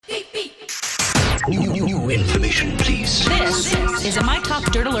New information, please. This is a My Talk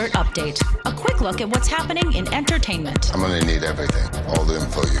Dirt Alert update. A quick look at what's happening in entertainment. I'm gonna need everything, all the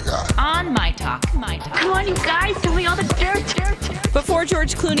info you got. On My Talk. Come on, you guys, give me all the dirt. Before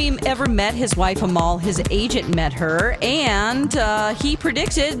George Clooney ever met his wife Amal, his agent met her, and he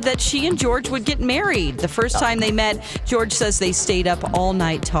predicted that she and George would get married. The first time they met, George says they stayed up all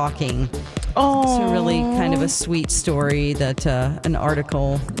night talking. Oh, It's a really kind of a sweet story that an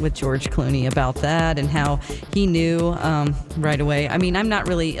article with George Clooney about that and how he knew right away. I mean, I'm not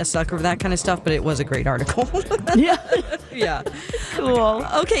really a sucker for that kind of stuff, but it was a great article. Yeah. cool.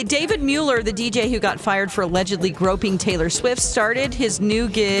 Okay, David Mueller, the DJ who got fired for allegedly groping Taylor Swift, started his new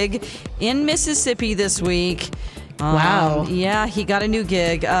gig in Mississippi this week. Wow. Yeah, he got a new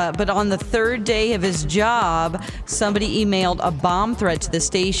gig. But on the third day of his job, somebody emailed a bomb threat to the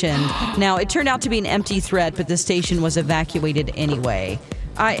station. Now, it turned out to be an empty threat, but the station was evacuated anyway.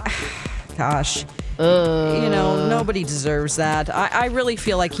 Gosh. Nobody deserves that. I really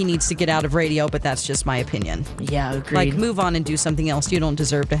feel like he needs to get out of radio, but that's just my opinion. Yeah, agreed. Like, move on and do something else. You don't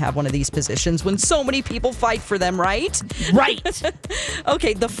deserve to have one of these positions when so many people fight for them, right? Right.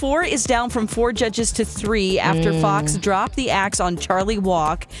 Okay, the 4 is down from 4 judges to 3 after Fox dropped the axe on Charlie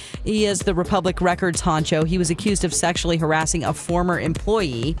Walk. He is the Republic Records honcho. He was accused of sexually harassing a former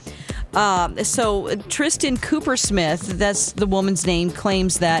employee. So Tristan Coopersmith, that's the woman's name,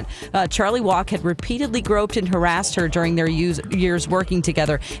 claims that Charlie Walk had repeatedly groped and harassed her during their years working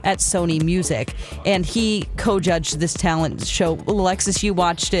together at Sony Music. And he co-judged this talent show. Alexis, you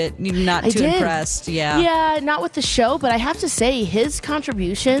watched it. You're not too impressed. Yeah, not with the show, but I have to say his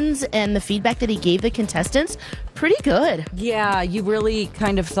contributions and the feedback that he gave the contestants, pretty good. Yeah, you really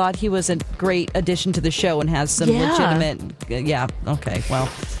kind of thought he was a great addition to the show and has some legitimate... Yeah, okay, well...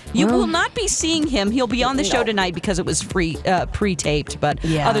 You will not be seeing him. He'll be on the show tonight because it was pre-taped. But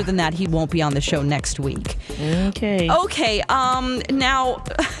other than that, he won't be on the show next week. Okay. Now,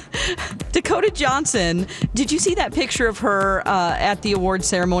 Dakota Johnson, did you see that picture of her at the award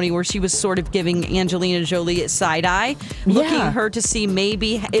ceremony where she was sort of giving Angelina Jolie a side-eye? Looking at her to see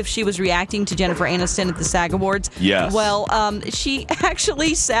maybe if she was reacting to Jennifer Aniston at the SAG Awards? Yes. Well, she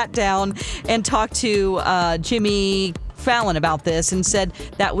actually sat down and talked to Jimmy Fallon about this and said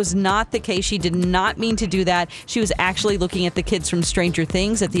that was not the case. She did not mean to do that. She was actually looking at the kids from Stranger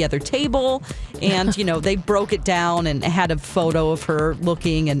Things at the other table, and they broke it down and had a photo of her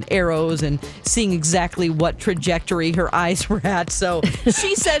looking and arrows and seeing exactly what trajectory her eyes were at. So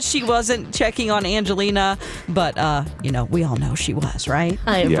she said she wasn't checking on Angelina, but we all know she was, right?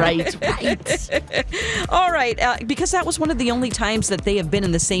 Right. All right, because that was one of the only times that they have been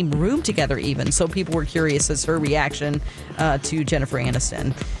in the same room together even, so people were curious as her reaction to Jennifer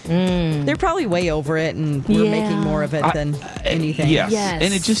Aniston. They're probably way over it, and we're making more of it than anything. Yes.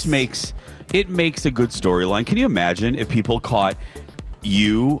 And it just makes a good storyline. Can you imagine if people caught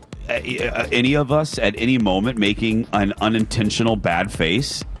you, any of us, at any moment making an unintentional bad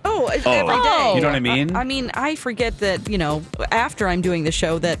face? Every day. You know what I mean? I mean, I forget that, after I'm doing the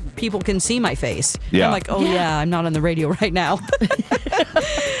show that people can see my face. Yeah. I'm like, I'm not on the radio right now.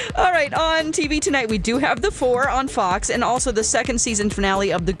 All right, on TV tonight, we do have The 4 on Fox and also the second season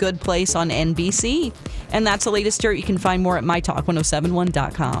finale of The Good Place on NBC. And that's the latest dirt. You can find more at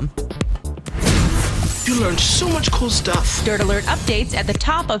mytalk1071.com. You learned so much cool stuff. Dirt Alert updates at the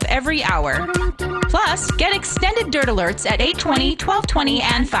top of every hour. Plus, get extended Dirt Alerts at 8:20, 12:20,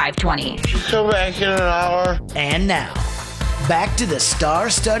 and 5:20. Come back in an hour. And now, back to the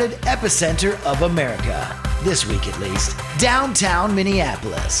star-studded epicenter of America. This week at least, downtown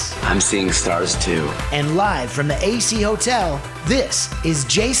Minneapolis. I'm seeing stars too. And live from the AC Hotel, this is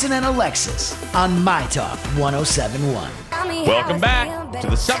Jason and Alexis on My Talk 1071. Welcome back to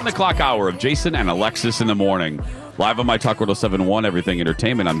the 7 o'clock hour of Jason and Alexis in the morning. Live on My Talk 1071, Everything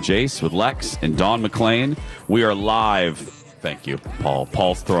Entertainment. I'm Jace with Lex and Dawn McClain. We are live. Thank you, Paul.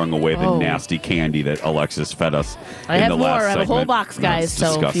 Paul's throwing away the nasty candy that Alexis fed us I in have the more. last I have segment. a whole box, guys, so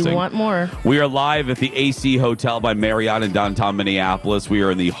disgusting. if you want more. We are live at the AC Hotel by Marriott in downtown Minneapolis. We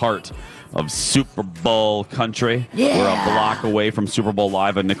are in the heart of Super Bowl country. Yeah. We're a block away from Super Bowl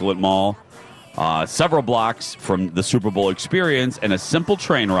Live at Nicollet Mall. Several blocks from the Super Bowl experience and a simple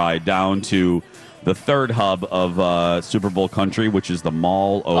train ride down to the third hub of Super Bowl country, which is the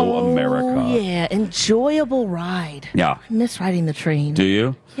Mall o' America. Yeah, enjoyable ride. Yeah. I miss riding the train. Do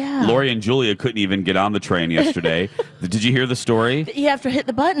you? Yeah. Lori and Julia couldn't even get on the train yesterday. Did you hear the story? You have to hit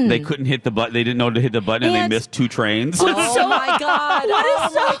the button. They couldn't hit the button. They didn't know to hit the button, and they missed 2 trains. Oh, my God.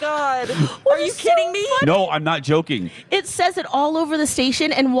 My God. Are you kidding me? No, I'm not joking. It says it all over the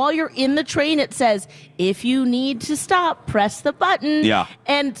station, and while you're in the train, it says, if you need to stop, press the button. Yeah.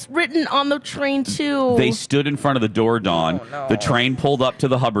 And it's written on the train, too. They stood in front of the door, Dawn. Oh, no. The train pulled up to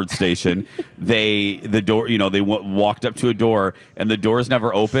the Hubbard station. They walked up to a door, and the doors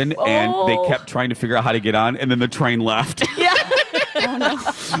never opened, and they kept trying to figure out how to get on, and then the train left. Yeah. Oh,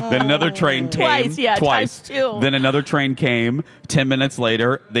 no. Then another train came. Twice. Too. Then another train came. 10 minutes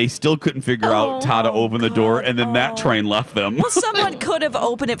later, they still couldn't figure out how to open the door, and then that train left them. Well, someone could have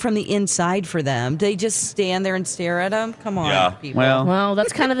opened it from the inside for them. They just stand there and stare at them. Come on, people. Well,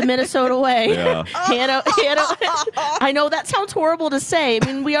 that's kind of the Minnesota way. Yeah. Hannah, I know that sounds horrible to say. I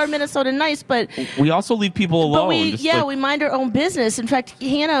mean, we are Minnesota nice, but we also leave people alone. But we mind our own business. In fact,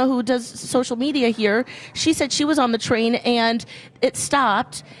 Hannah, who does social media here, she said she was on the train and it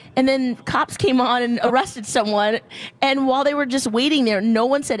stopped, and then cops came on and arrested someone. And while they were just waiting there, no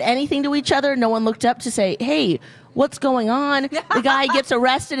one said anything to each other. No one looked up to say, hey, what's going on? The guy gets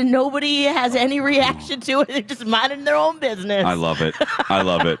arrested and nobody has any reaction to it. They're just minding their own business. I love it.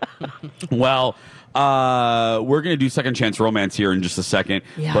 Well, we're going to do Second Chance Romance here in just a second.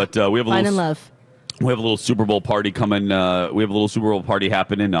 Yeah. But we have a Fine little... and love. We have a little Super Bowl party coming. We have a little Super Bowl party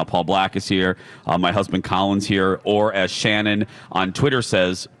happening. Paul Black is here. My husband Colin's here. Or as Shannon on Twitter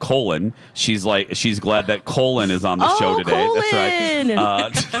says, Colin. She's glad that Colin is on the show today. Colin! That's right.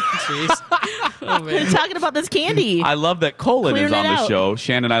 Jeez. We're talking about this candy. I love that Colin is on the show.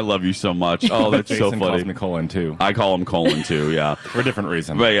 Shannon, I love you so much. Oh, that's so funny. Calls me Colin too. I call him Colin too. Yeah, for a different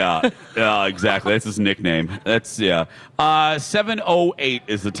reason. But yeah, exactly. That's his nickname. 7:08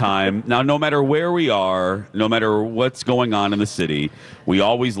 is the time. Now, no matter where we are, no matter what's going on in the city, we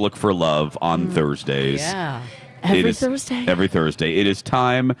always look for love on Thursdays. Yeah. Every Thursday. Every Thursday. It is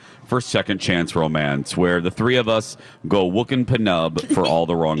time for Second Chance Romance, where the three of us go wookin' penub for all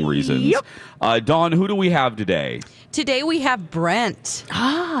the wrong reasons. Yep. Dawn, who do we have today? Today we have Brent.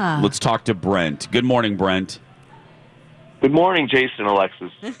 Let's talk to Brent. Good morning, Brent. Good morning, Jason,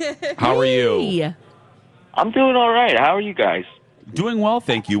 Alexis. How are you? Hey. I'm doing all right. How are you guys? Doing well,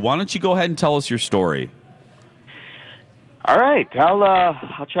 thank you. Why don't you go ahead and tell us your story? All right.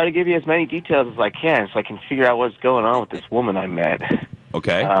 I'll try to give you as many details as I can so I can figure out what's going on with this woman I met.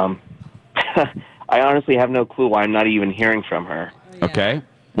 Okay. I honestly have no clue why I'm not even hearing from her. Yeah. Okay.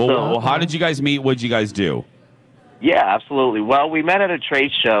 Well, how did you guys meet? What did you guys do? Yeah, absolutely. Well, we met at a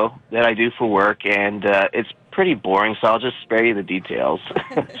trade show that I do for work, and it's pretty boring, so I'll just spare you the details.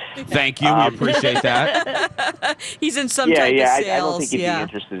 Thank you. We appreciate that. He's in some type of sales. I don't think you'd be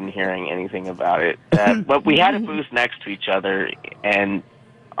interested in hearing anything about it. But we had a booth next to each other, and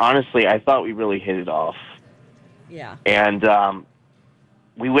honestly, I thought we really hit it off. Yeah. And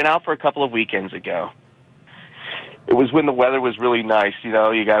we went out for a couple of weekends ago. It was when the weather was really nice. You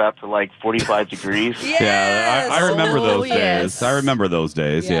know, you got up to like 45 degrees. Yes! Yeah, I remember those days. Yes. I remember those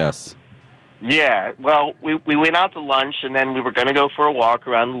days, Yeah. yes. Yeah, well, we went out to lunch, and then we were going to go for a walk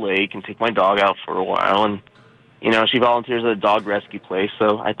around the lake and take my dog out for a while. And, you know, she volunteers at a dog rescue place,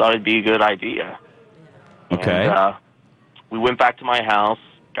 so I thought it'd be a good idea. Okay. And, we went back to my house,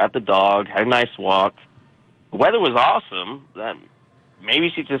 got the dog, had a nice walk. The weather was awesome.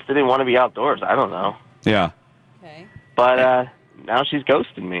 Maybe she just didn't want to be outdoors. I don't know. Yeah. Okay. But now she's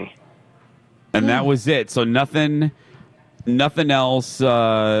ghosting me. And that was it. So nothing else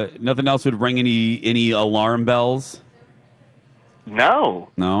would ring any alarm bells? No.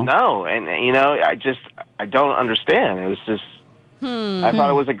 No? And, you know, I don't understand. It was just, I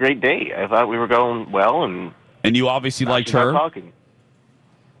thought it was a great date. I thought we were going well, and you obviously liked she's not her? talking.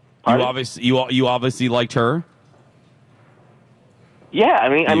 You obviously liked her? Yeah, I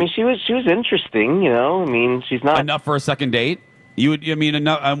mean, she was interesting, you know. I mean, she's not Enough for a second date?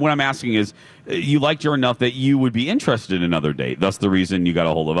 Enough, what I'm asking is, you liked her enough that you would be interested in another date. That's the reason you got a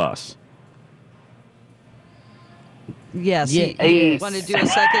hold of us. Yes. Yeah. You want to do a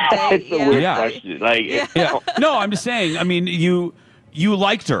second date? It's a weird question. Like, Yeah. No, I'm just saying. I mean, you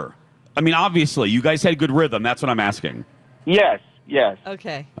liked her. I mean, obviously, you guys had good rhythm. That's what I'm asking. yes.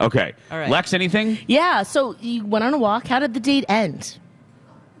 Okay. Okay. All right. Lex, anything? Yeah, so you went on a walk. How did the date end?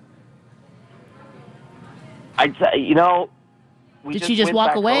 We Did she just went walk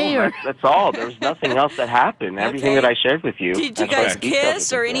back away, home. or- That's all. There was nothing else that happened. Everything that I shared with you. Did you as far guys as details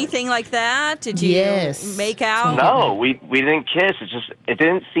kiss are or concerned. anything like that? Did you Yes. make out? No, we didn't kiss. It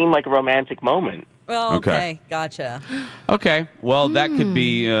didn't seem like a romantic moment. Well, Okay. okay. Gotcha. Okay. Well, that could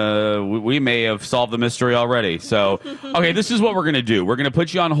be, we may have solved the mystery already. So, okay, this is what we're going to do. We're going to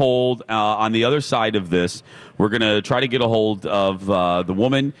put you on hold. On the other side of this, we're going to try to get a hold of the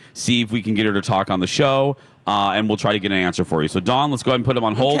woman, see if we can get her to talk on the show. and we'll try to get an answer for you. So, Dawn, let's go ahead and put him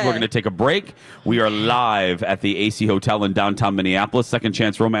on hold. Okay. We're going to take a break. We are live at the AC Hotel in downtown Minneapolis. Second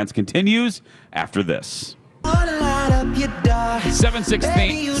Chance Romance continues after this.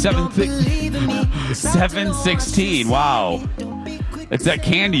 7:16. Wow. It's that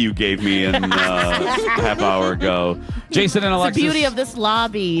candy you gave me in half hour ago. Jason and Alexis. The beauty of this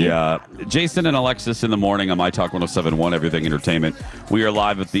lobby. Yeah. Jason and Alexis in the morning on My Talk 107.1 Everything Entertainment. We are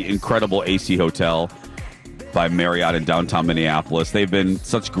live at the incredible AC Hotel by Marriott in downtown Minneapolis. They've been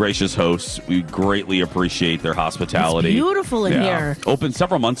such gracious hosts. We greatly appreciate their hospitality. It's beautiful in here. Opened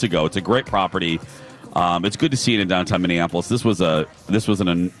several months ago. It's a great property. It's good to see it in downtown Minneapolis. This was a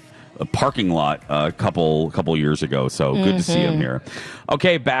parking lot a couple years ago, so good to see him here.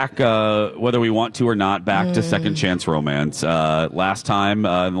 Okay, back whether we want to or not, back to Second Chance Romance. Last time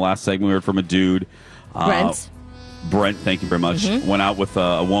in the last segment, we heard from a dude, Brent. Thank you very much. Went out with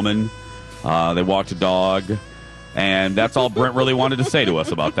a woman. They walked a dog, and that's all Brent really wanted to say to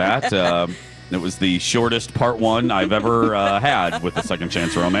us about that. It was the shortest part one I've ever had with the Second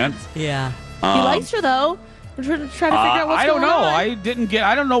Chance Romance. Yeah. He likes her, though. We're trying to figure out what's going on.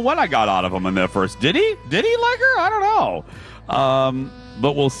 I don't know what I got out of him in that first. Did he like her? I don't know.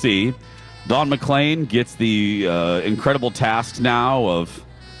 But we'll see. Dawn McClain gets the incredible task now of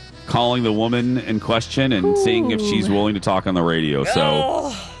calling the woman in question and seeing if she's willing to talk on the radio.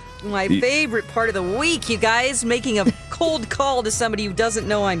 So, my favorite part of the week, you guys, making a cold call to somebody who doesn't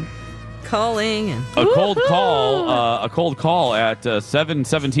know I'm calling. And a cold call at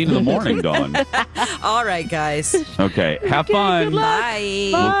 7:17 in the morning, Dawn. All right, guys. Okay, have fun. Bye.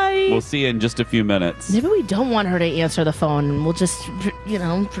 Bye. We'll see you in just a few minutes. Maybe we don't want her to answer the phone. We'll just,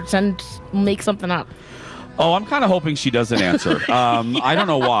 pretend, make something up. Oh, I'm kind of hoping she doesn't answer. I don't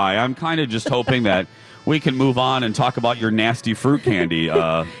know why. I'm kind of just hoping that we can move on and talk about your nasty fruit candy.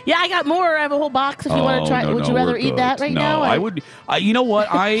 Yeah, I got more. I have a whole box if you want to try. Would you rather eat that right now? No, I would. You know what?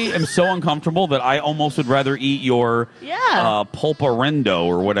 I am so uncomfortable that I almost would rather eat your pulparindo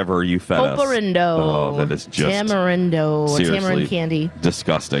or whatever you fed us. Pulparindo. Oh, that is just tamarindo. Seriously, Tamarind candy.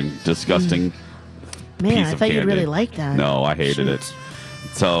 Disgusting. Man, piece I of thought candy. you'd really like that. No, I hated it.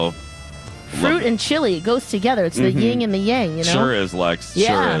 So, fruit and chili goes together. It's the yin and the yang. You know. Sure is, Lex.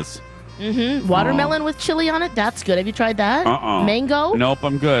 Yeah. Sure is. Watermelon with chili on it. That's good. Have you tried that? Mango. Nope,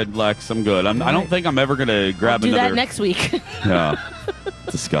 I'm good, Lex. I'm good. I don't think I'm ever gonna grab Do another. that next week. Yeah.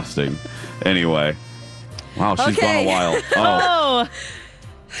 Disgusting. Anyway. Wow, she's gone a while. Oh.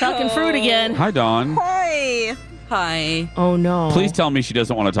 Talking fruit again. Hi, Dawn. Hi. Oh, no. Please tell me she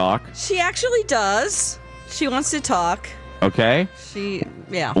doesn't want to talk. She actually does. She wants to talk. Okay.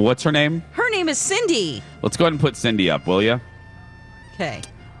 Yeah. What's her name? Her name is Cindy. Let's go ahead and put Cindy up, will you? Okay.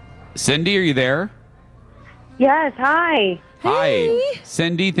 Cindy, are you there? Yes, hi. Hi.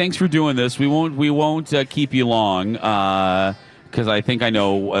 Cindy, thanks for doing this. We won't keep you long because I think I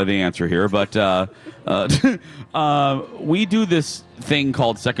know the answer here. But we do this thing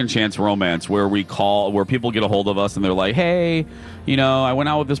called Second Chance Romance where where people get a hold of us and they're like, hey, I went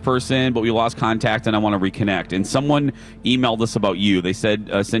out with this person, but we lost contact and I want to reconnect. And someone emailed us about you. They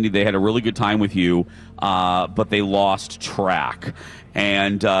said, Cindy, they had a really good time with you, but they lost track.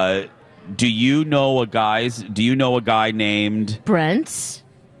 And do you know a guy named Brent?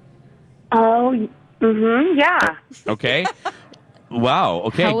 Oh, yeah. Okay. Wow.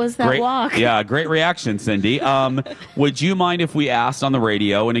 Okay. How was that great walk? Yeah, great reaction, Cindy. Would you mind if we asked on the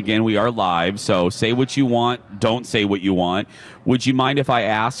radio? And again, we are live, so say what you want. Don't say what you want. Would you mind if I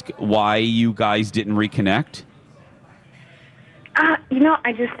ask why you guys didn't reconnect?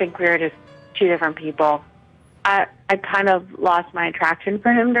 I just think we were just two different people. I kind of lost my attraction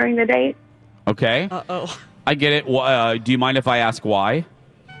for him during the date. Okay. Uh-oh. I get it. Do you mind if I ask why?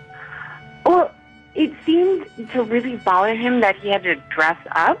 Well, it seemed to really bother him that he had to dress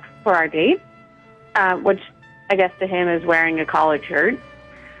up for our date, which I guess to him is wearing a collared shirt.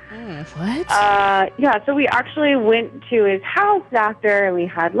 What? Yeah, so we actually went to his house after and we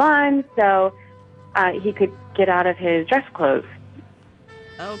had lunch so he could get out of his dress clothes.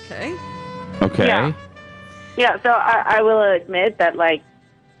 Okay. Okay. Yeah, so I will admit that, I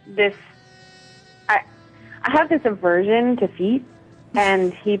have this aversion to feet,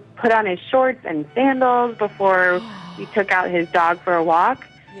 and he put on his shorts and sandals before we took out his dog for a walk.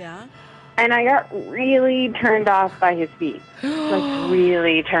 Yeah. And I got really turned off by his feet.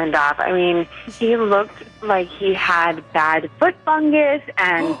 Really turned off. I mean, he looked like he had bad foot fungus,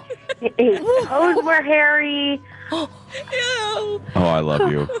 and His toes were hairy. Oh, I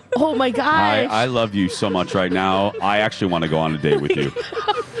love you. Oh my gosh. I love you so much right now. I actually want to go on a date with you.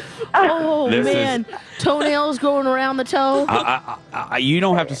 Oh This man, toenails going around the toe. You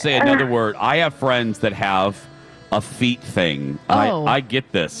don't have to say another word. I have friends that have a feet thing. Oh. I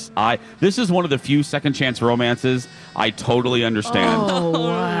get this. This is one of the few second chance romances I totally understand. Oh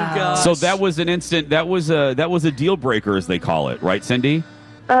wow. gosh. So that was an instant. That was a deal breaker, as they call it, right, Cindy?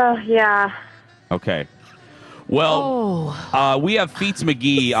 Yeah. Okay. Well, we have Feets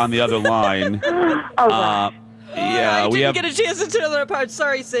McGee on the other line. God. Yeah, I we didn't have. get a chance to tell that part.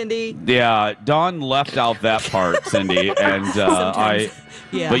 Sorry, Cindy. Yeah, Dawn left out that part, Cindy, and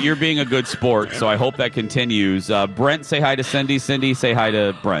Yeah. But you're being a good sport, so I hope that continues. Brent, say hi to Cindy. Cindy, say hi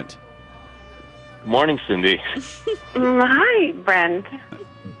to Brent. Morning, Cindy. Hi, Brent.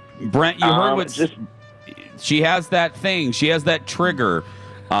 Brent, you heard what she has that thing. She has that trigger.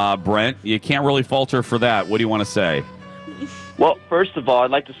 Brent, you can't really fault her for that. What do you want to say? Well, first of all, I'd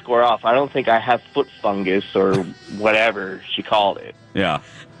like to score off. I don't think I have foot fungus or whatever she called it. Yeah.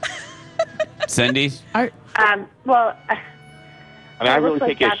 Cindy? Well, I mean, I It really looks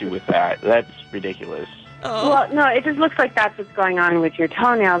like take issue with that. That's ridiculous. well, no, it just looks like that's what's going on with your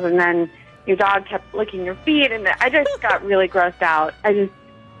toenails, and then your dog kept licking your feet, and I just got really grossed out.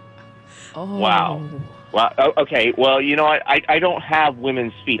 Wow. Wow. Okay. Well, you know what? I don't have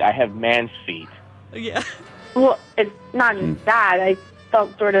women's feet. I have man's feet. Yeah. Well, it's not that. I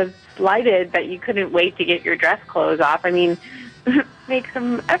felt sort of slighted that you couldn't wait to get your dress clothes off. I mean, make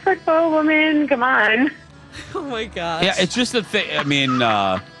some effort for a woman. Come on. Oh my gosh. Yeah, it's just a thing. I mean,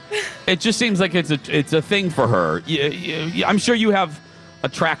 it just seems like it's a thing for her. I'm sure you have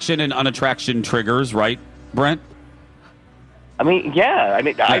attraction and unattraction triggers, right, Brent? I mean, yeah. I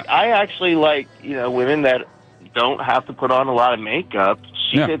mean, I actually like, women that don't have to put on a lot of makeup.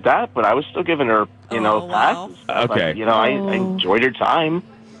 She did that, but I was still giving her, wow. pass and stuff. Okay. I enjoyed her time.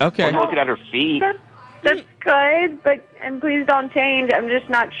 Okay. I was looking at her feet. That's good, and please don't change. I'm just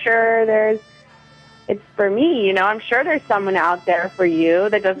not sure it's for me, I'm sure there's someone out there for you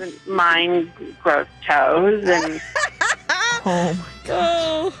that doesn't mind gross toes and... Oh my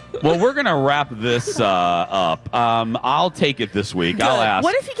god. Well, we're going to wrap this up. I'll take it this week. I'll ask.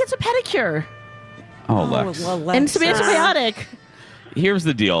 What if he gets a pedicure Lex. and some antibiotic? Here's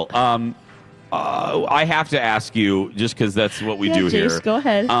the deal. I have to ask you, just because that's what we do Jace, here. Go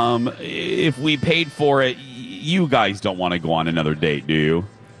ahead. If we paid for it, you guys don't want to go on another date, do you?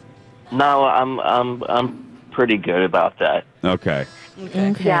 No, I'm pretty good about that. Okay. Yeah.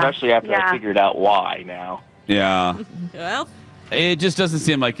 Especially after Yeah. I figured out why now. Yeah. Well, It just doesn't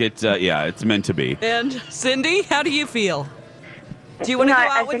seem like it's meant to be. and Cindy, how do you feel? Do you want to go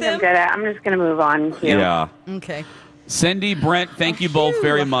I out with think I'm him? good at I'm just going to move on, too. Yeah. Okay. Cindy, Brent, thank you both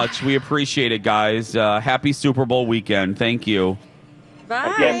very much. We appreciate it, guys. Happy Super Bowl weekend. Thank you.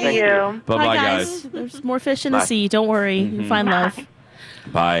 Bye. Thank you. Bye-bye, guys. There's more fish in the sea. Don't worry. You find love.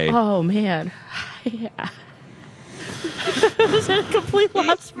 Bye. Oh, man. Yeah. Was it a complete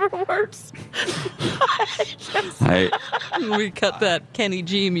loss for words? We cut that Kenny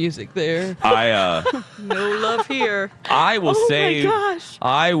G music there. I No love here. will Oh, say, my gosh.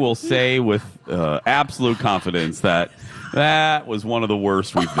 I will say with absolute confidence that was one of the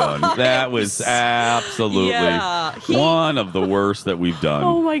worst we've done. That was absolutely one of the worst that we've done.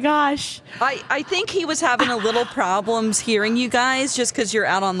 Oh, my gosh. I think he was having a little problems hearing you guys just because you're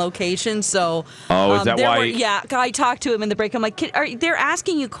out on location. So, is that why? I talked to him in the break. I'm like, they're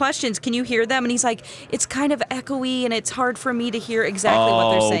asking you questions. Can you hear them? And he's like, it's kind of echoey and it's hard for me to hear exactly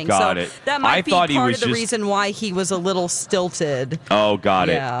what they're saying. Got so it. that might I be thought he part was of the just- reason why he was a little stilted. Oh, got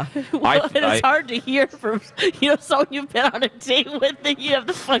Yeah. it. Well, and it's hard to hear from someone you've been on a date with that you have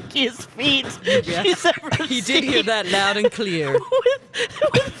the funkiest feet she's ever He seen. did hear that loud and clear.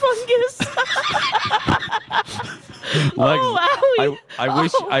 with fungus. Lex, Owie.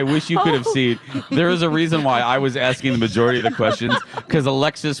 I wish you could have seen. There is a reason why I was asking the majority of the questions, because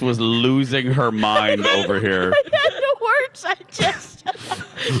Alexis was losing her mind over here. I had no words. I just.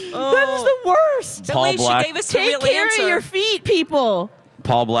 That is the worst. At Paul least Black- she gave us the Take real care answer. of your feet, people.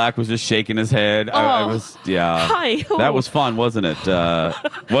 Paul Black was just shaking his head. I Oh. was, yeah. Hi. That was fun, wasn't it?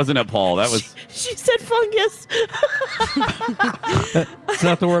 Wasn't it, Paul? That was. She said fungus. It's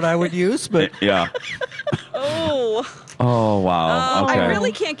not the word I would use, but Yeah. Oh. Oh wow. Okay. I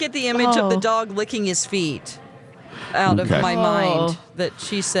really can't get the image of the dog licking his feet out of Okay. my mind that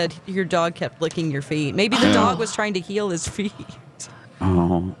she said your dog kept licking your feet. Maybe the dog was trying to heal his feet.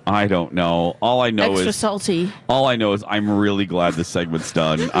 Oh, I don't know. All I know Extra is salty. all I know is I'm really glad this segment's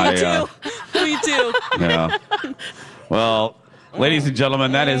done. Me too. Yeah. Well, Ladies and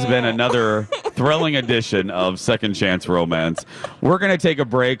gentlemen, that has been another thrilling edition of Second Chance Romance. We're going to take a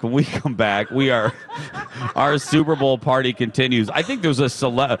break. When we come back, our Super Bowl party continues. I think there's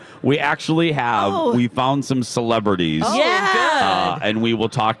we actually have, we found some celebrities. Oh, good. And we will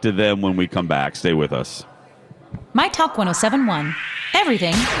talk to them when we come back. Stay with us. My Talk 1071.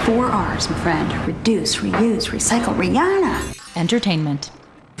 Everything 4 R's, my friend. Reduce, reuse, recycle, Rihanna. entertainment.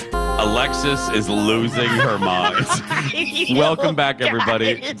 Alexis is losing her mind. Welcome back,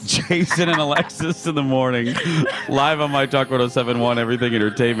 everybody. Jason and Alexis in the morning. Live on My Talk 1071, Everything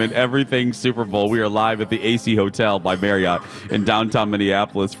Entertainment, Everything Super Bowl. We are live at the AC Hotel by Marriott in downtown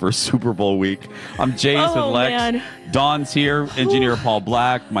Minneapolis for Super Bowl week. I'm Jace with Lex. Man. Dawn's here. Engineer Paul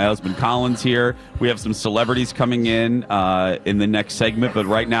Black. My husband Colin's here. We have some celebrities coming in the next segment, but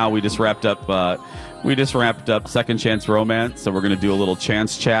right now we just wrapped up Second Chance Romance, so we're going to do a little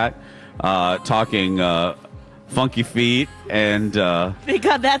chance chat, talking funky feet and... Thank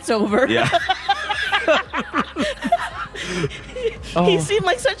God that's over. Yeah. He seemed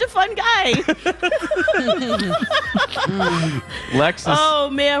like such a fun guy. Lexus. Oh,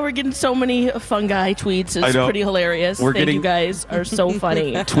 man, we're getting so many fun guy tweets. It's pretty hilarious. You guys are so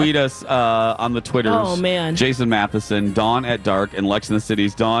funny. Tweet us on the Twitters. Oh, man. Jason Matheson, Dawn at Dark, and Lex in the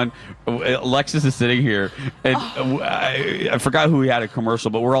Cities. Dawn, Alexis is sitting here, and I forgot who we had a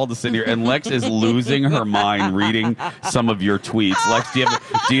commercial, but we're all just sitting here, and Lex is losing her mind reading some of your tweets. Lex,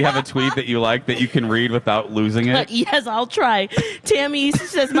 do you have a tweet that you like that you can read without losing it? Yes, I'll try. Tammy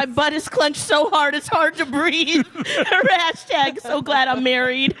says, my butt is clenched so hard it's hard to breathe. Her hashtag, so glad I'm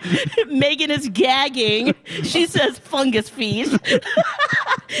married. Megan is gagging. She says, fungus feet.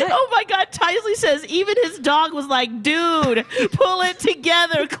 Oh, my God. Tysley says, even his dog was like, dude, pull it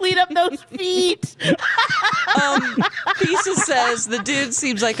together. Clean up those feet. Pisa says, the dude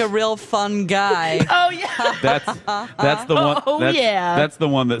seems like a real fun guy. Oh, yeah. That's the one. Oh, yeah. That's the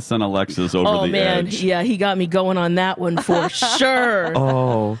one that sent Alexis over the edge. Yeah, he got me going on that one for sure.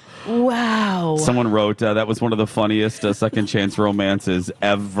 Oh. Wow. Someone wrote, that was one of the funniest Second Chance romances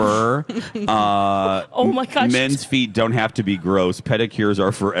ever. Oh, my gosh. Men's feet don't have to be gross. Pedicures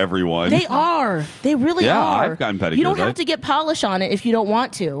are for everyone. They are. They really are. Yeah, I've gotten pedicures. You don't have to get polish on it if you don't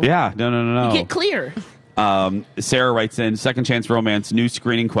want to. Yeah, no. You get clear. Sarah writes in, Second Chance Romance, new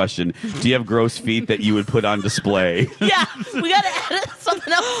screening question. Do you have gross feet that you would put on display? Yeah, we got to add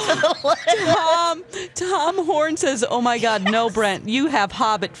something else to the list. Tom Horn says, oh my God, no, Brent, you have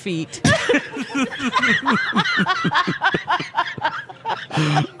hobbit feet.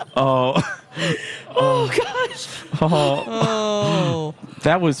 Oh, gosh. Oh.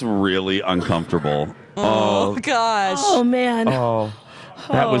 That was really uncomfortable. Oh, gosh. Oh, man. Oh.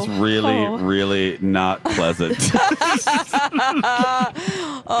 That was really not pleasant.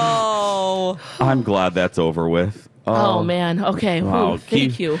 Oh. I'm glad that's over with. Oh man. Okay. Wow. Ooh,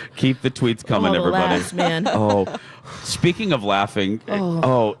 thank you. Keep the tweets coming, everybody. Laughs, man. Speaking of laughing,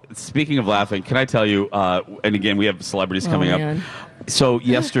 can I tell you, and again, we have celebrities coming up. So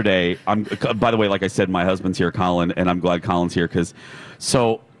yesterday, by the way, like I said, my husband's here, Colin, and I'm glad Colin's here because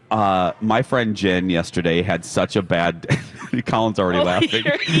my friend Jen yesterday had such a bad Colin's already laughing.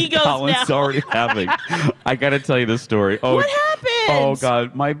 He goes Colin's now. already laughing. I got to tell you this story. Oh, what happened? Oh,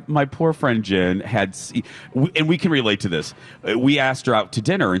 God. My poor friend Jen had, and we can relate to this. We asked her out to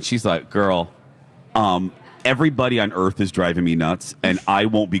dinner, and she's like, girl, everybody on earth is driving me nuts, and I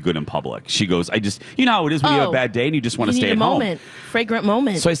won't be good in public. She goes, you know how it is when you have a bad day and you just want to stay at home. Fragrant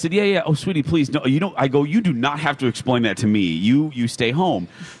moment. So I said, yeah. Oh, sweetie, please. No, I go, you do not have to explain that to me. You stay home.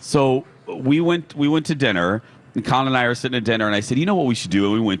 So we went to dinner. And Colin and I are sitting at dinner, and I said, you know what we should do?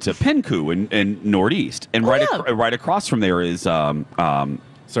 And we went to Penku in Northeast. And right across from there is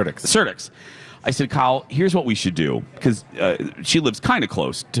Certix. I said, Kyle, here's what we should do. Because she lives kind of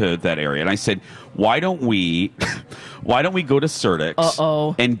close to that area. And I said, why don't we go to Certix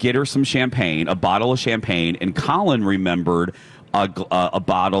and get her some champagne, a bottle of champagne. And Colin remembered a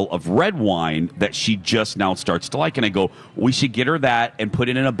bottle of red wine that she just now starts to like. And I go, we should get her that and put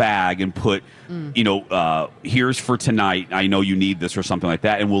it in a bag and put, here's for tonight. I know you need this or something like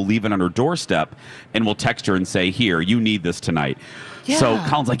that. And we'll leave it on her doorstep and we'll text her and say, here, you need this tonight. Yeah. So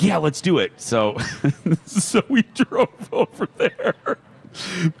Colin's like, yeah, let's do it. So we drove over there.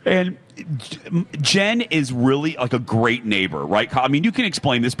 And Jen is really like a great neighbor, right? I mean, you can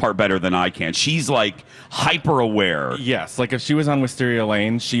explain this part better than I can. She's like hyper aware. Yes, like if she was on Wisteria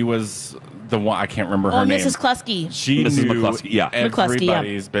Lane, she was the one. I can't remember her name. Mrs. Kluski. She Mrs. knew McCluskey, yeah.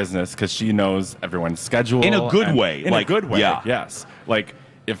 everybody's business because she knows everyone's schedule in a good way. In a good way, yes. Like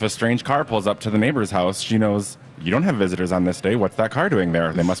if a strange car pulls up to the neighbor's house, she knows you don't have visitors on this day. What's that car doing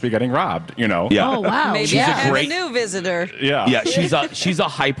there? They must be getting robbed, you know? Yeah. Oh, wow. Maybe She's I a have great- a new visitor. Yeah. Yeah, she's a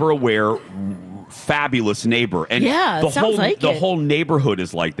hyper-aware, fabulous neighbor. And Yeah, it sounds like the it. whole neighborhood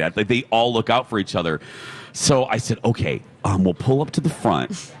is like that. Like, they all look out for each other. So I said, okay, we'll pull up to the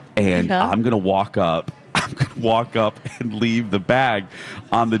front, and Yeah. I'm going to walk up. I'm going to walk up and leave the bag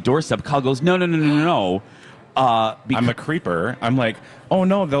on the doorstep. Kyle goes, no. I'm a creeper. I'm like, oh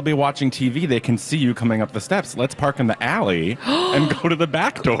no, they'll be watching TV. They can see you coming up the steps. Let's park in the alley and go to the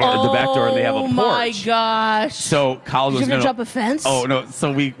back door. The back door, and they have a Oh porch. my gosh. So Kyle Did goes, you no, ever no. jump a fence? Oh no!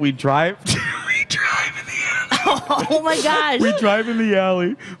 So we drive. We drive in the alley. Oh my gosh. We drive in the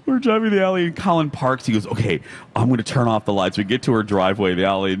alley. We're driving in the alley, and Colin parks. He goes, okay, I'm going to turn off the lights. We get to her driveway, the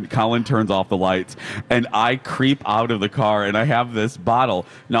alley, and Colin turns off the lights. And I creep out of the car, and I have this bottle.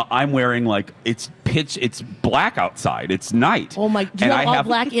 Now, I'm wearing, like, it's black outside. It's night. Oh, my, do you have all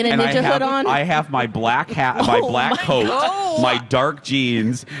black and a ninja hood on? I have my black hat, my black coat, God. my dark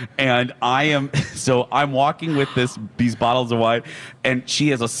jeans, and I'm walking with these bottles of wine, and she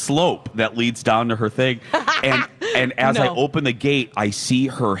has a slope that leads down to her thing. And as I open the gate, I see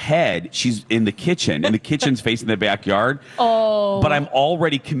her head. She's in the kitchen, and the kitchen's facing the backyard. Oh. But I'm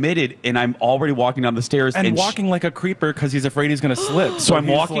already committed, and I'm already walking down the stairs. And walking like a creeper because he's afraid he's going to slip. So I'm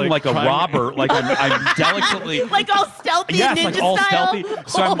he's, walking like a trying- robber, like I'm delicately... Like all stealthy Yes, ninja like all style? stealthy.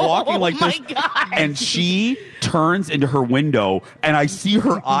 So I'm walking like this, Oh my God. and she turns into her window, and I see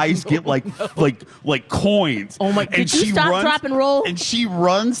her eyes get like coins. Oh my! And Did you she stop, runs, drop, and roll? And she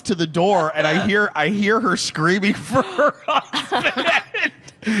runs to the door, and I hear her screaming for her husband.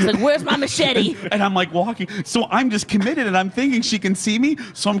 It's like, where's my machete? And I'm like walking. So I'm just committed, and I'm thinking she can see me.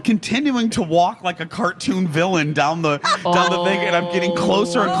 So I'm continuing to walk like a cartoon villain down the thing, and I'm getting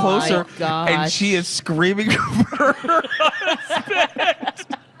closer and closer. my gosh. And she is screaming for her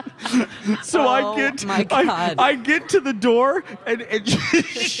husband. So I get to the door, and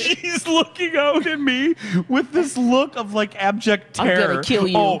she's looking out at me with this look of like abject terror. I'm gonna kill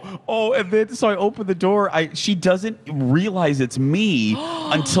you. Oh, and then so I open the door. She doesn't realize it's me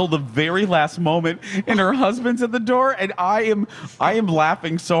until the very last moment, and her husband's at the door, and I am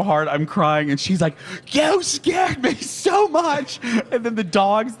laughing so hard I'm crying, and she's like, "You scared me so much," and then the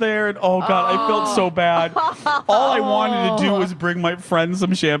dog's there, and oh God, I felt so bad. All I wanted to do was bring my friend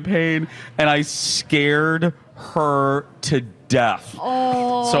some champagne, and I scared her to death.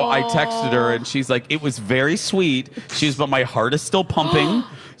 Oh. So I texted her, and she's like, it was very sweet. She's, but my heart is still pumping.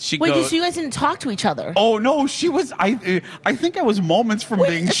 She Wait, goes, so you guys didn't talk to each other? oh no, she was, I think I was moments from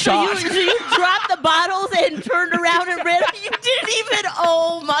being shot. So you dropped the bottles and turned around and ran. You didn't even.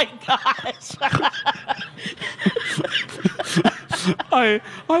 Oh my gosh. I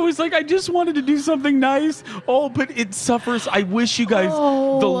was like, I just wanted to do something nice. Oh, but it suffers. I wish you guys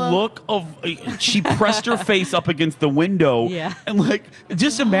the look of she pressed her face up against the window. Yeah. And like,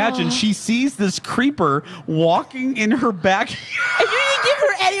 just imagine she sees this creeper walking in her backyard. And you didn't give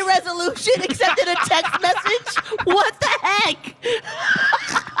her any resolution except in a text message? What the heck?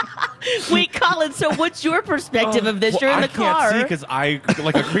 Wait, Colin, so what's your perspective of this? You're in the car. I can't see because I,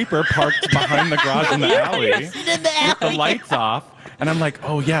 like a creeper, parked behind the garage in the alley. You're sitting in the alley. With the lights off. And I'm like,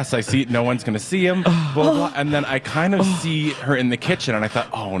 oh, yes, I see. No one's going to see him. Blah, blah, blah. And then I kind of see her in the kitchen, and I thought,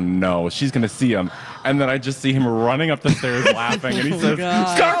 oh, no, she's going to see him. And then I just see him running up the stairs laughing, and he says,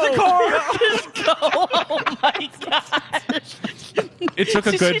 start the car! Just go. Oh, my gosh. It took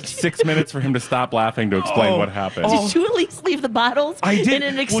a good 6 minutes for him to stop laughing to explain what happened. Did you at least leave the bottles I did. in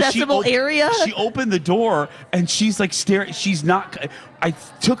an accessible area? She opened the door, and she's like staring. She's not. I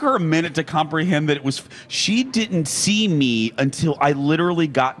took her a minute to comprehend that it was. She didn't see me until I literally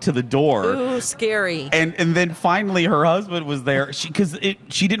got to the door. Ooh, scary. And then finally her husband was there. She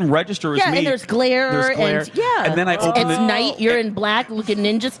didn't register as me. Yeah, and there's glare. And, yeah. And then I opened it's night. You're in black, looking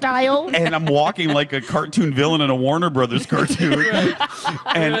ninja style. and I'm walking like a cartoon villain in a Warner Brothers cartoon.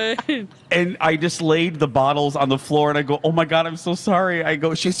 And I just laid the bottles on the floor, and I go, oh my God, I'm so sorry. I go,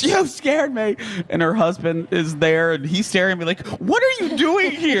 you scared me. And her husband is there, and he's staring at me like, what are you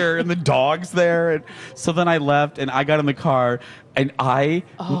doing here? And the dog's there. And so then I left, and I got in the car, and I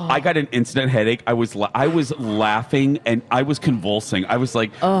got an instant headache. I was laughing, and I was convulsing. I was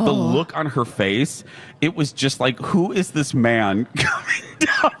like, the look on her face, it was just like, who is this man coming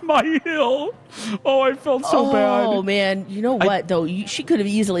down my hill? Oh, I felt so bad. Oh man, you know what though? She could have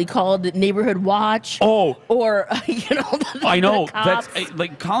easily called Neighborhood Watch. Oh, or I know. the cops. That's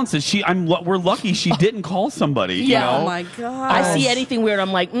like Colin says. We're lucky she didn't call somebody. Yeah. You know? Oh my God. I see anything weird,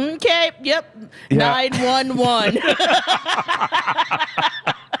 I'm like, okay, yep, Yeah. 911.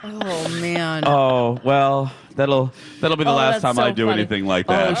 Oh man. Oh well, that'll be the last time so I do funny. anything like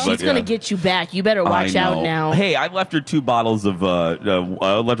that. Oh, she's gonna get you back. You better watch out now. Hey, I left her 2 bottles of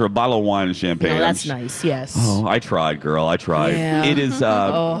I left her a bottle of wine and champagne. Oh, that's nice. Yes. Oh, I tried, girl. I tried. Yeah. It is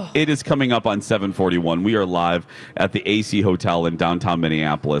it is coming up on 7:41. We are live at the AC Hotel in downtown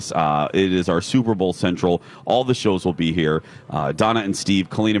Minneapolis. It is our Super Bowl Central. All the shows will be here. Donna and Steve,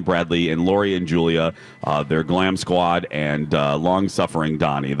 Colleen and Bradley, and Lori and Julia, their glam squad, and long-suffering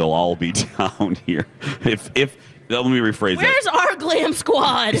Donnie. They'll all be down here. If let me rephrase that. Where's our glam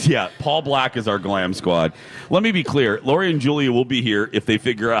squad? Yeah, Paul Black is our glam squad. Let me be clear. Lori and Julia will be here if they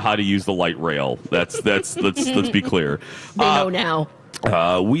figure out how to use the light rail. Let's be clear. They know now.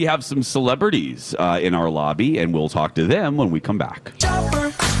 We have some celebrities in our lobby, and we'll talk to them when we come back.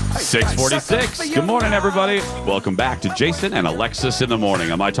 6:46. Good morning, everybody. Welcome back to Jason and Alexis in the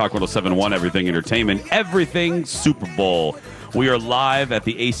morning on My Talk 107.1, Everything Entertainment, Everything Super Bowl. We are live at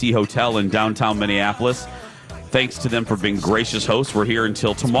the AC Hotel in downtown Minneapolis. Thanks to them for being gracious hosts. We're here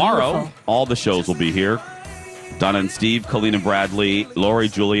until tomorrow. All the shows will be here. Donna and Steve, Colleen and Bradley, Lori,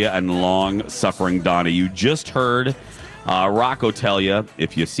 Julia, and long-suffering Donna. You just heard Rocco tell you,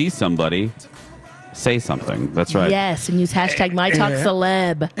 if you see somebody, say something. That's right. Yes, and use hashtag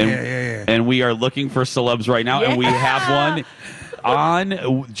MyTalkCeleb. And we are looking for celebs right now, and we have one.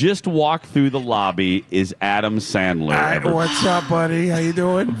 Just walk through the lobby is Adam Sandler. What's up, buddy? How you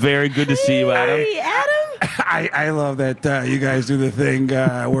doing? Very good to see you, Adam. Hey, Adam. I love that you guys do the thing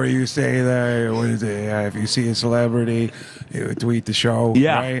where you say that, what is it? If you see a celebrity, you tweet the show.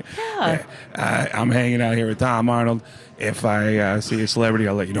 Yeah. Right? Yeah. I'm hanging out here with Tom Arnold. If I see a celebrity,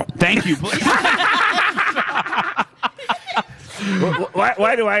 I'll let you know. Thank you.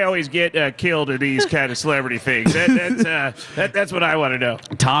 Why do I always get killed in these kind of celebrity things? That's what I want to know.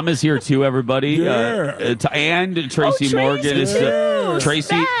 Tom is here too, everybody. Yeah. And Tracy Morgan is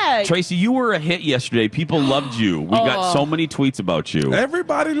Tracy, you were a hit yesterday. People loved you. We got so many tweets about you.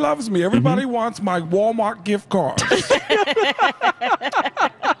 Everybody loves me. Everybody wants my Walmart gift card.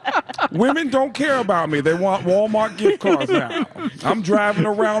 Women don't care about me. They want Walmart gift cards now. I'm driving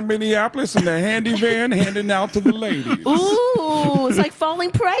around Minneapolis in the handy van handing out to the ladies. Ooh, it's like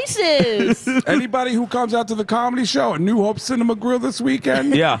falling prices. Anybody who comes out to the comedy show at New Hope Cinema Grill this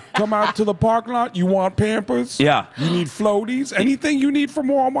weekend, come out to the parking lot. You want Pampers? Yeah. You need floaties? Anything you need from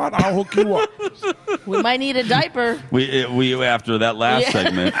Walmart, I'll hook you up. We might need a diaper. We after that last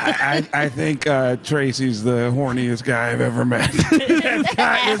segment. I think Tracy's the horniest guy I've ever met. This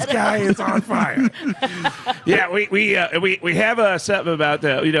guy is on fire. Yeah, we have something about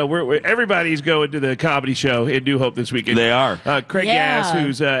everybody's going to the comedy show in New Hope this weekend. They are. Craig Gass,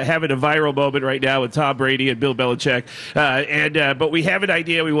 who's having a viral moment right now with Tom Brady and Bill Belichick, but we have an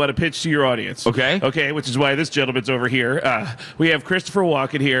idea we want to pitch to your audience. Okay, which is why this gentleman's over here. We have Christopher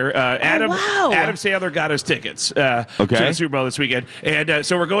Walken here. Adam Sandler got us tickets to the Super Bowl this weekend, and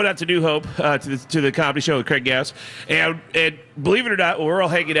so we're going out to New Hope to the comedy show with Craig Gass, and believe it or not, when we're all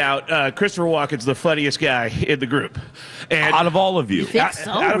hanging out, Christopher Walken's the funniest guy in the group. And out of all of you.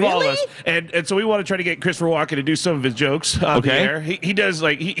 Out of all of us. And so we want to try to get Christopher Walken to do some of his jokes on the air. He does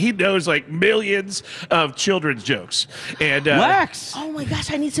he knows like millions of children's jokes. And Lex. Oh my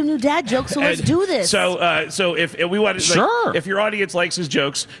gosh, I need some new dad jokes, so let's do this. So if we want to if your audience likes his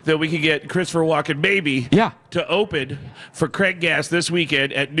jokes, then we can get Christopher Walken maybe to open for Craig Gass this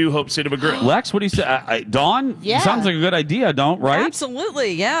weekend at New Hope Cinema Grill. Lex, what do you say? Dawn? Yeah. Sounds like a good idea, right?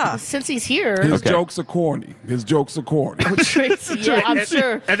 Absolutely, yeah. Since he's here. His jokes are corny. Oh, Tracy, yeah, I'm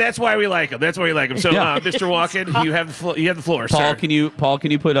sure. And that's why we like him. So, Mr. Walken, you have the floor, Paul, sir. Can you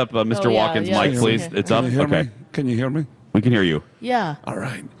put up Mr. Walken's mic, please? It's up. Okay. Can you hear me? We can hear you. Yeah. All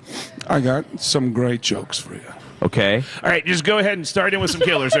right. I got some great jokes for you. Okay. All right, just go ahead and start in with some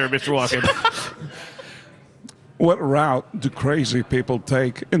killers there, Mr. Walken. What route do crazy people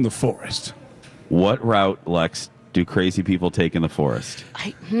take in the forest? What route, Lex, do crazy people take in the forest?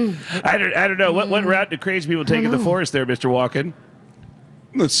 I don't know. What route do crazy people take in the forest there, Mr. Walken?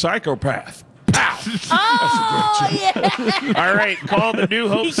 The psychopath. Oh, yeah. All right, call the New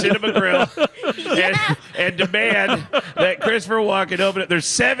Hope Cinema Grill and demand that Christopher Walken open it. There's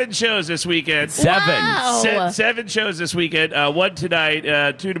 7 shows this weekend. 7. Wow. 7 shows this weekend. 1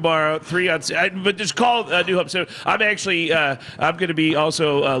 tonight, 2 tomorrow, 3 on. But just call New Hope. So I'm actually I'm going to be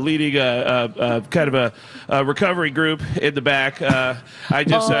also leading a kind of a recovery group in the back. I've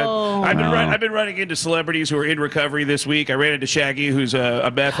been running into celebrities who are in recovery this week. I ran into Shaggy, who's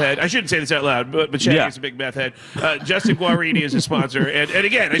a meth head. I shouldn't say this out loud, but Machete is a big meth head. Justin Guarini is a sponsor. And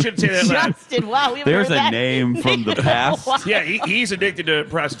again, I shouldn't say that loud. Justin, wow. We There's heard a that. name from the past. Yeah, he's addicted to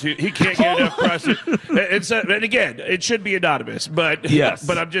prostitute. He can't get enough prostitute. And again, it should be anonymous, but Yes.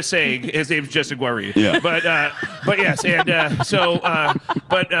 but I'm just saying his name's Justin Guarini. Yeah. But yes, and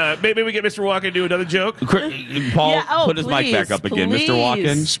maybe we get Mr. Walken to do another joke. Paul, put his mic back up again, Mr.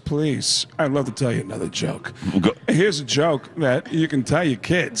 Walken. Please, I'd love to tell you another joke. Go. Here's a joke that you can tell your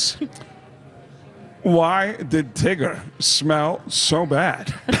kids. Why did Tigger smell so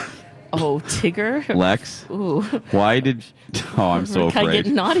bad? Oh, Tigger? Lex, Ooh. why did? Oh, I'm so Kind of afraid.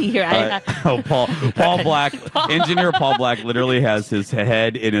 getting naughty here. Paul Black, engineer Paul Black, literally has his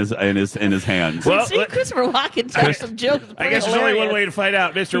head in his hands. Well, See, Christopher Walken tells some jokes. I guess there's only one way to find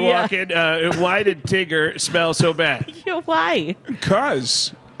out, Mr. Yeah. Walken. Why did Tigger smell so bad? Why?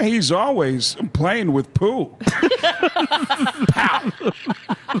 Because he's always playing with poo. Pow.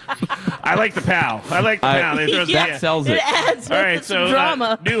 I like the pow. I like the pow. That sells it. It adds All right, some so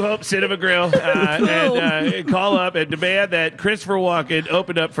drama. New Hope Cinema Grill, and call up and demand that Christopher Walken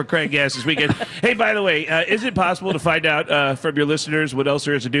open up for Craig Gass this weekend. Hey, by the way, is it possible to find out from your listeners what else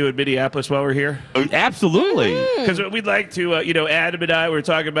there is to do in Minneapolis while we're here? Absolutely. Because we'd like to, Adam and I were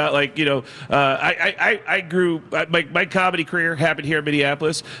talking about, I grew, my comedy career happened here in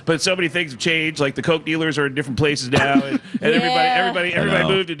Minneapolis, but so many things have changed. Like the Coke dealers are in different places now, and everybody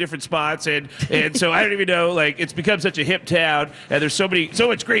moved to different spots, and so I don't even know. Like it's become such a hip town, and there's so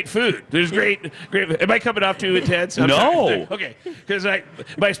much great food. There's great. Am I coming off too intense? I'm No. sorry. Okay, because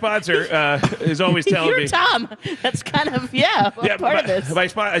my sponsor is always telling You're me. Tom. That's kind of part of this.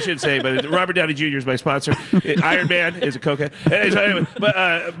 I should say, but Robert Downey Jr. is my sponsor. Iron Man is a cokehead.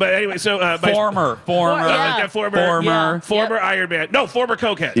 Anyway, former Iron Man. No, former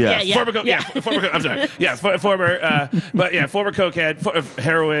cokehead. Yes. Former cokehead. I'm sorry. Yeah, former cokehead,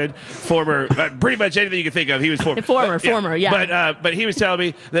 heroin, former, pretty much anything you can think of. He was former. But he was telling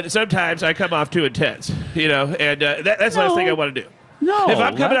me that sometimes I come off too intense, and that's the last thing I want to do. No, if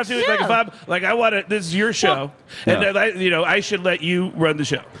I'm coming up to it, I want to. This is your show, and I should let you run the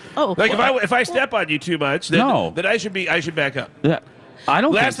show. Oh, if I step on you too much, then I should back up. Yeah. I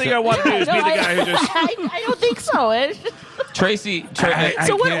don't. Last thing I want to do is be the guy who just. I don't think so. Tracy.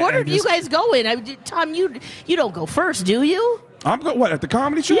 So what order do you guys go in? Tom, you don't go first, do you? I'm going, what, at the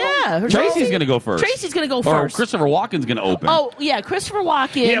comedy show? Yeah. Tracy's going to go first. Tracy's going to go Or first. Christopher Walken's going to open. Oh, yeah, Christopher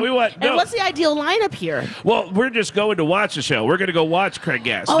Walken. Yeah, we want. And what's the ideal lineup here? Well, we're just going to watch the show. We're going to go watch Craig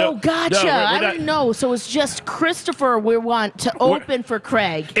Gass. Oh, gotcha. I not, didn't know. So it's just Christopher we want to open for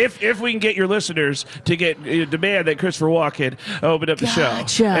Craig. If we can get your listeners to demand that Christopher Walken open up the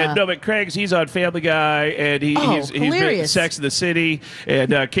show. And but Craig's, he's on Family Guy, and he's been Sex in the City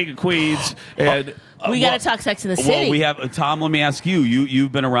and King of Queens, and. We got to talk Sex in the City. Well, we have Tom. Let me ask you.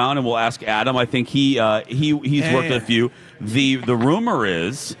 You've been around, and we'll ask Adam. I think he's worked with a few. The rumor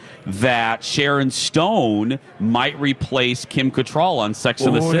is that Sharon Stone might replace Kim Cattrall on Sex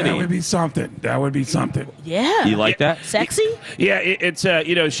in the City. That would be something. Yeah. You like that? Sexy? Yeah, it's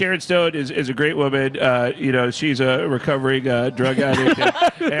Sharon Stone is a great woman. She's a recovering drug addict.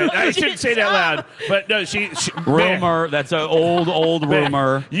 And I shouldn't say that loud, but no, she rumor. Man. That's an old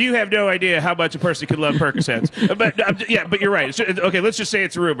rumor. You have no idea how much a person can love Percocets. But you're right. Okay, let's just say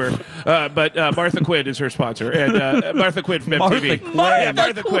it's a rumor. But Martha Quinn is her sponsor, and Martha Quinn from MTV.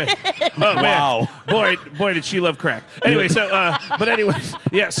 Martha Quinn. Oh, wow. Man. Boy, did she love crack. Anyway, but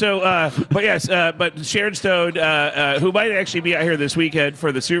Sharon Stone, who might actually be out here this weekend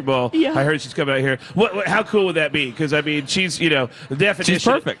for the Super Bowl. Yeah. I heard she's coming out here. How cool would that be? Because, I mean, she's, the definition. She's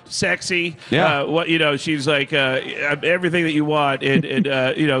perfect. Sexy. Yeah. She's like everything that you want. And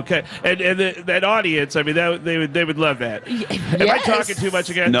that audience, I mean, they would love that. Am I talking too much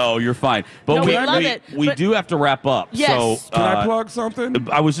again? No, you're fine. But we do have to wrap up. Yes. So, can I plug something?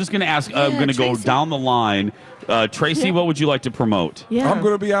 I was just going to ask. I'm going to go down the line. Tracy, what would you like to promote? Yeah. I'm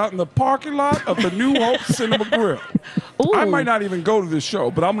going to be out in the parking lot of the New Hope Cinema Grill. Ooh. I might not even go to this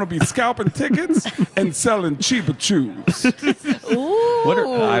show, but I'm going to be scalping tickets and selling cheaper chews. Ooh.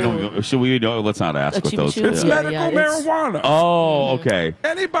 I don't know. Should we? No, let's not ask what those. It's medical marijuana. Oh, okay.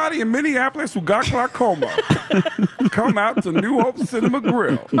 Anybody in Minneapolis who got glaucoma, come out to New Hope Cinema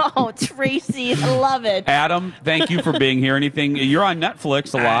Grill. Oh, Tracy, I love it. Adam, thank you for being here. Anything? You're on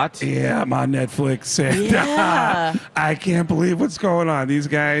Netflix a lot. Yeah, I'm on Netflix. Yeah. I can't believe what's going on. These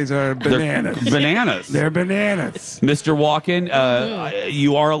guys are bananas. They're bananas. Mr. Walken,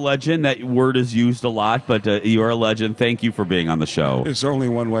 you are a legend. That word is used a lot, but you are a legend. Thank you for being on the show. There's only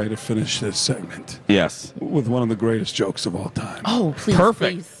one way to finish this segment. Yes. With one of the greatest jokes of all time. Oh, please.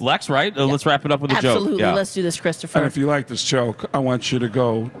 Perfect. Please. Lex, right? Let's wrap it up with a joke. Absolutely. Yeah. Let's do this, Christopher. And if you like this joke, I want you to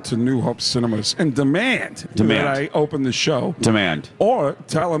go to New Hope Cinemas and demand that I open the show. Demand. Or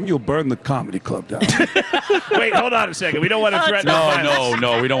tell them you'll burn the comedy club down. Wait, hold on a second. We don't want to threaten.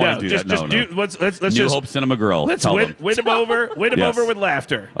 No, we don't want to do that. Let's New just Hope Cinema Grill. Let's Tell win them. him over. Win him Yes. over with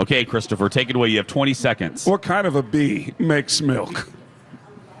laughter. Okay, Christopher, take it away. You have 20 seconds. What kind of a bee makes milk?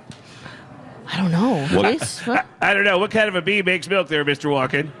 I don't know. Chris? I don't know. What kind of a bee makes milk there, Mr.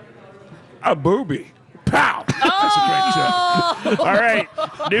 Walken? A booby. Pow! That's a great joke. All right,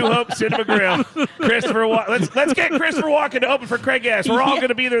 New Hope Cinema Grill. Christopher, let's get Christopher Walken to open for Craig Gass. We're all going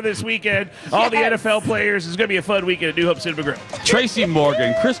to be there this weekend. All the NFL players. It's going to be a fun weekend at New Hope Cinema Grill. Tracy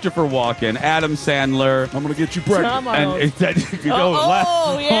Morgan, Christopher Walken, Adam Sandler. I'm going to get you pregnant. Yeah.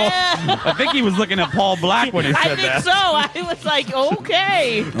 I think he was looking at Paul Black when he said that. I think so. I was like,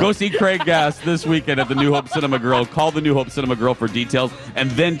 okay. Go see Craig Gass this weekend at the New Hope Cinema Grill. Call the New Hope Cinema Grill for details, and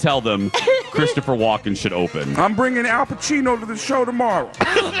then tell them Christopher Walken should open. I'm bringing Al Pacino to the show tomorrow.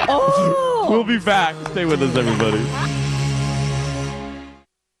 We'll be back. Stay with us, everybody.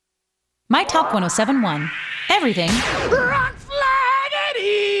 My Talk 1071. Everything Rock, flag, and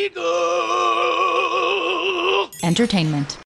eagle. entertainment.